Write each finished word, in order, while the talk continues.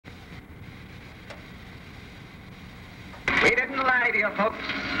didn't lie to you folks.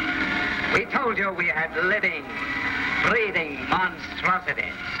 We told you we had living, breathing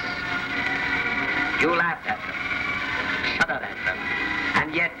monstrosities. You laughed at them, shuddered at them,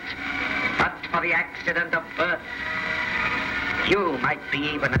 and yet, but for the accident of birth, you might be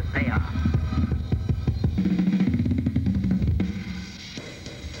even as they are.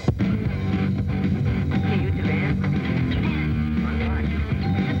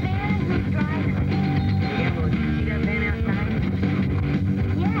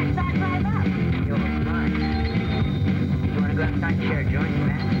 Share joints,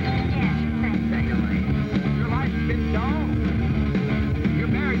 man. Yeah, thanks. Anyway, your life's been dull. Your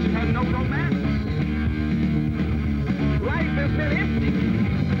marriage has had no romance. Life has been empty.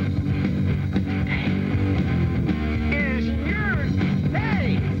 Is your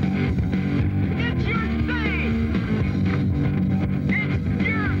day. It's your day. It's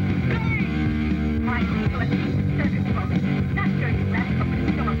your day. Michael, listen, circus folks. Not circus, that's what we're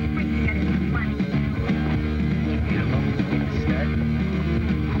still a freak to get his money. Beautiful. Stud.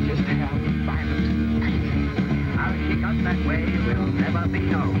 Just have violence. How she got that way will never be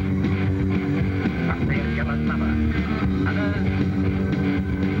known. Some say a jealous lover. Others,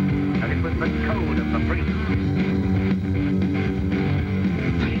 that it was the code of the free.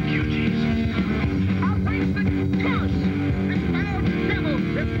 Thank you, Jesus. I'll face the curse. This foul devil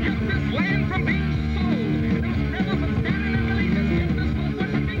that's kept this land from being sold. Those devils are standing in belief has kept this whole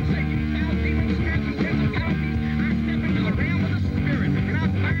world from being saved. Foul demons, spirits, and principalities. I step into the realm of the Spirit, and I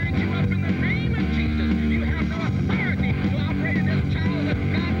bind you up in the name of Jesus. You have no authority to operate in this child of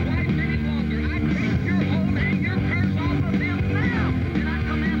God's life any longer. I take your hold and your curse off of them now. And I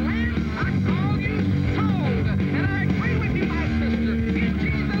command land, I call you sold. And I agree with you, my sister. In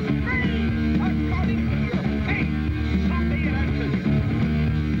Jesus' name, according to your faith, so be it unto you.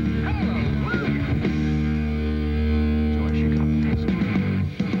 Hallelujah. George, you come next.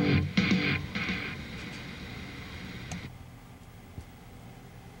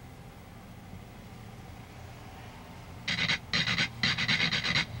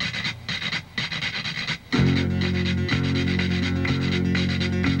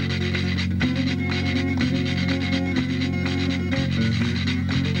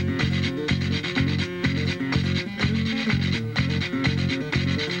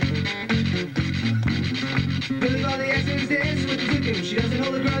 Billy Bobby Jackson's dance with the victim. She doesn't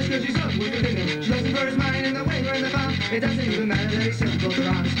hold a grudge because she's up with the victim. She loves him for his mind and the way we're in the bomb. It doesn't even matter that he's simple both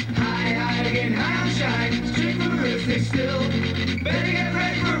arms. High, high again, high on shine. Straight from her wrist, stay still. Better get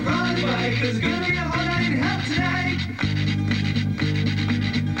ready for a run fight, cause it's gonna be a whole night in hell tonight.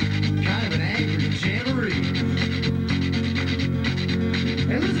 Kind of an angry jamboree.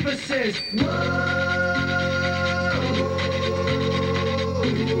 Elizabeth says, whoa.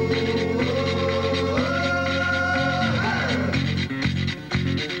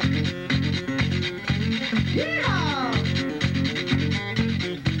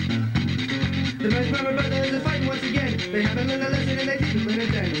 The Marshmallow Brothers are fighting once again. They haven't learned a lesson and they didn't learn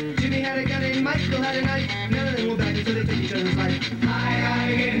it then. Jimmy had a gun and Michael had a knife. None of them will back until they take each other's life. High, high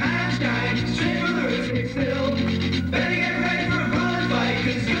again, high on shine. Straight from the wrist, stick still. Better get ready for a bullet fight,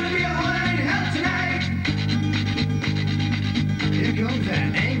 cause it's gonna be a whole night in hell tonight. Here comes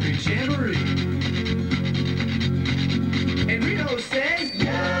that angry jamboree. And Reno says,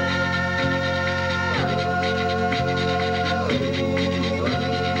 yeah.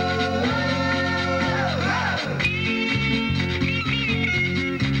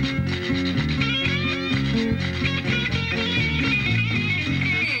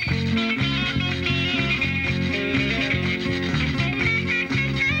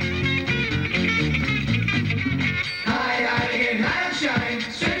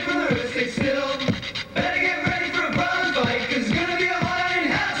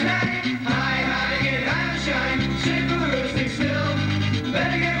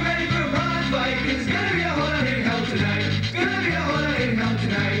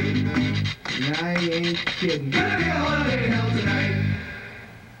 I ain't kidding. Gonna be a whole night in hell tonight.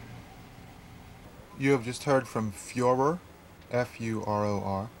 You have just heard from Furor,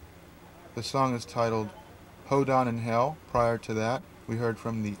 F-U-R-O-R. The song is titled Hold On in Hell. Prior to that, we heard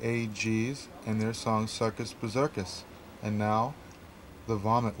from the A.G.s and their song Circus Berserkus. And now, The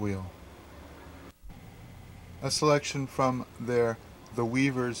Vomit Wheel. A selection from their The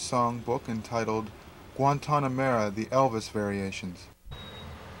Weavers songbook entitled Guantanamera, the Elvis Variations.